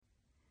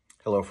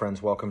Hello,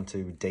 friends. Welcome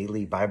to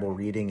Daily Bible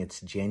Reading. It's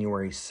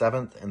January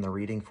 7th, and the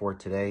reading for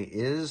today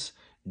is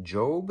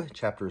Job,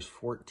 chapters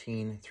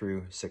 14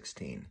 through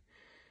 16.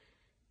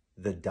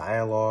 The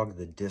dialogue,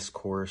 the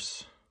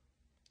discourse,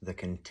 the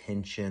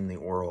contention, the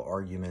oral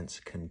arguments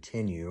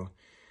continue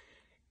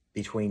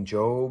between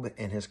Job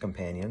and his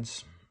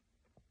companions.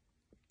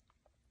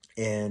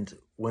 And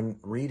when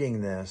reading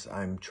this,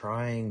 I'm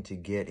trying to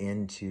get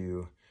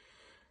into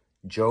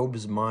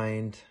Job's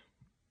mind.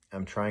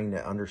 I'm trying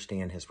to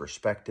understand his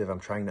perspective. I'm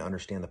trying to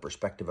understand the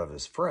perspective of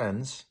his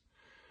friends.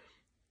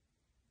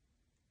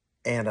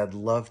 And I'd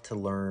love to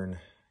learn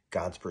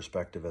God's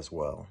perspective as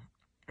well.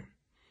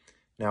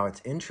 Now,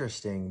 it's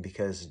interesting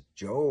because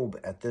Job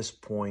at this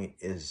point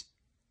is,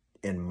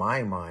 in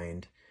my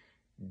mind,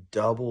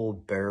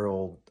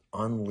 double-barreled,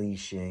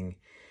 unleashing,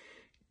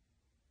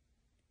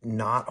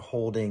 not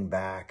holding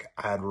back.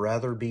 I'd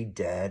rather be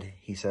dead.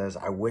 He says,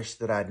 I wish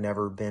that I'd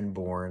never been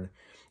born.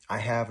 I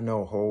have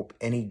no hope.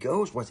 And he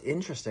goes, what's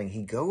interesting,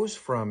 he goes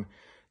from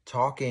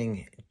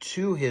talking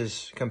to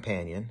his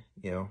companion,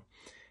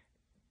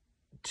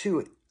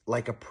 to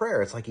like a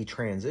prayer. It's like he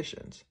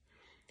transitions.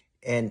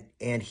 And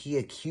he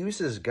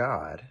accuses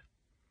God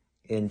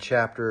in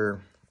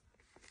chapter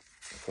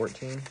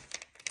 14.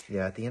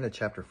 Yeah, at the end of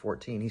chapter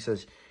 14, he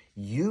says,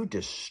 you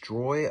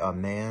destroy a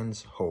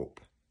man's hope.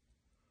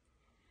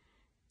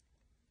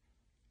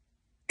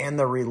 And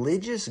the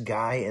religious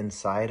guy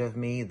inside of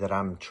me that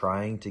I'm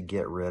trying to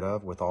get rid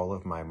of with all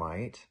of my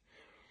might,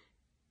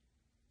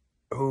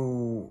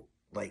 who,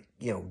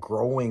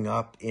 growing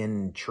up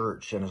in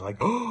church and is like,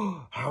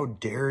 oh, how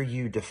dare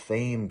you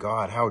defame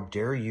God? How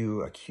dare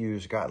you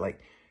accuse God?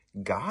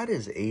 God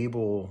is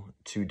able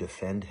to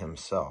defend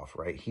himself,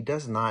 right? He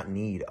does not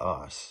need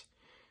us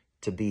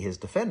to be his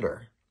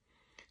defender.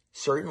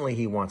 Certainly,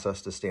 he wants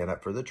us to stand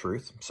up for the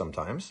truth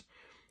sometimes.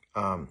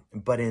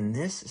 But in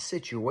this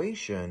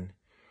situation,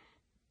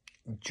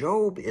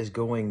 Job is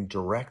going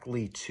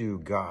directly to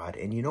God.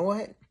 And you know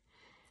what?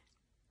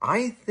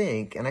 I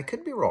think, and I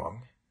could be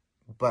wrong,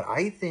 but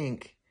I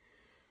think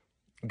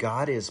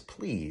God is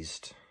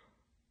pleased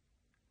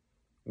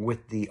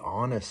with the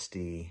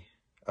honesty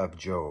of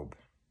Job.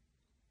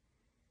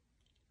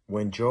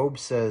 When Job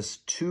says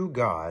to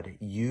God,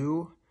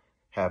 you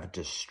have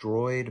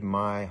destroyed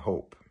my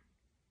hope.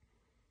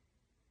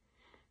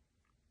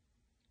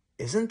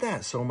 Isn't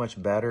that so much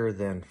better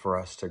than for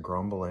us to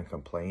grumble and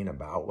complain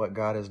about what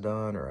God has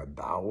done or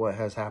about what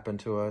has happened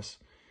to us?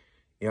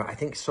 I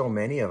think so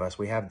many of us,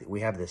 we have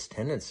this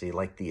tendency,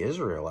 like the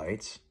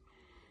Israelites.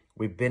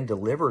 We've been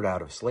delivered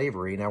out of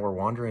slavery. Now we're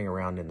wandering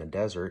around in the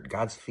desert.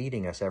 God's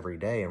feeding us every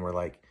day. And we're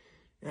like,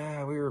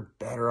 yeah, we were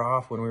better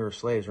off when we were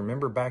slaves.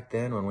 Remember back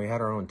then when we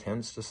had our own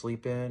tents to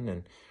sleep in?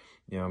 And,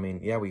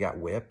 we got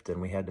whipped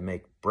and we had to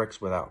make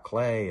bricks without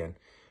clay and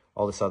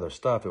all this other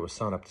stuff. It was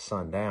sun up to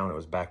sundown. It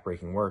was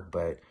backbreaking work,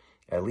 but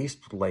at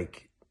least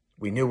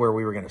we knew where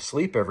we were going to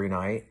sleep every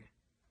night.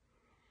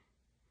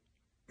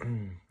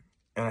 And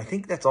I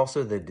think that's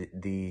also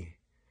the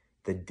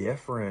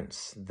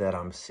difference that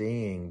I'm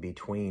seeing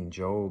between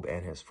Job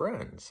and his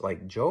friends.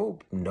 Like,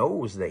 Job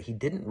knows that he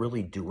didn't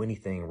really do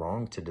anything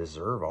wrong to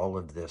deserve all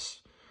of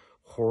this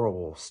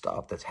horrible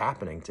stuff that's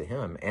happening to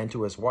him and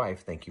to his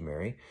wife. Thank you,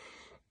 Mary.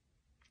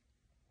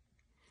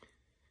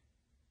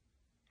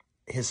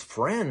 His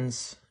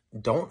friends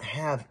don't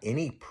have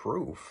any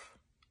proof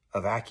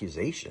of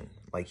accusation.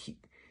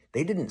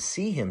 They didn't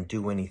see him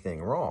do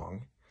anything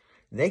wrong.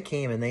 They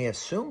came and they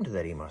assumed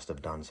that he must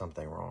have done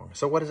something wrong.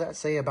 So what does that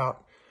say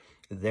about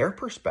their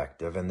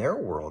perspective and their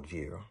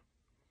worldview?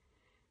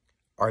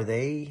 Are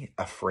they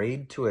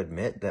afraid to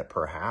admit that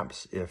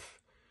perhaps if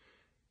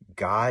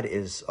God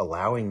is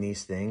allowing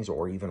these things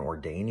or even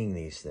ordaining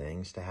these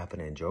things to happen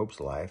in Job's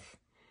life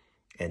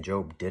and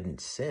Job didn't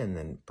sin,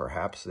 then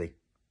perhaps they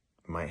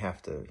might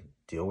have to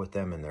deal with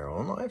them in their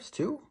own lives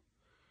too?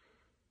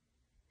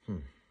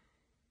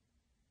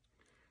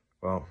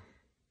 Well,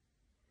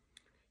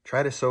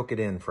 try to soak it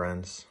in,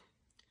 friends.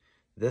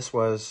 This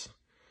was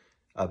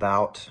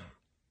about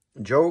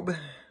Job,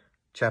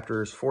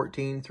 chapters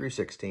 14 through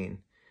 16,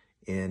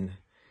 in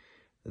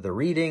the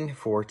reading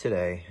for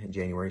today,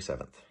 January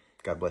 7th.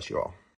 God bless you all.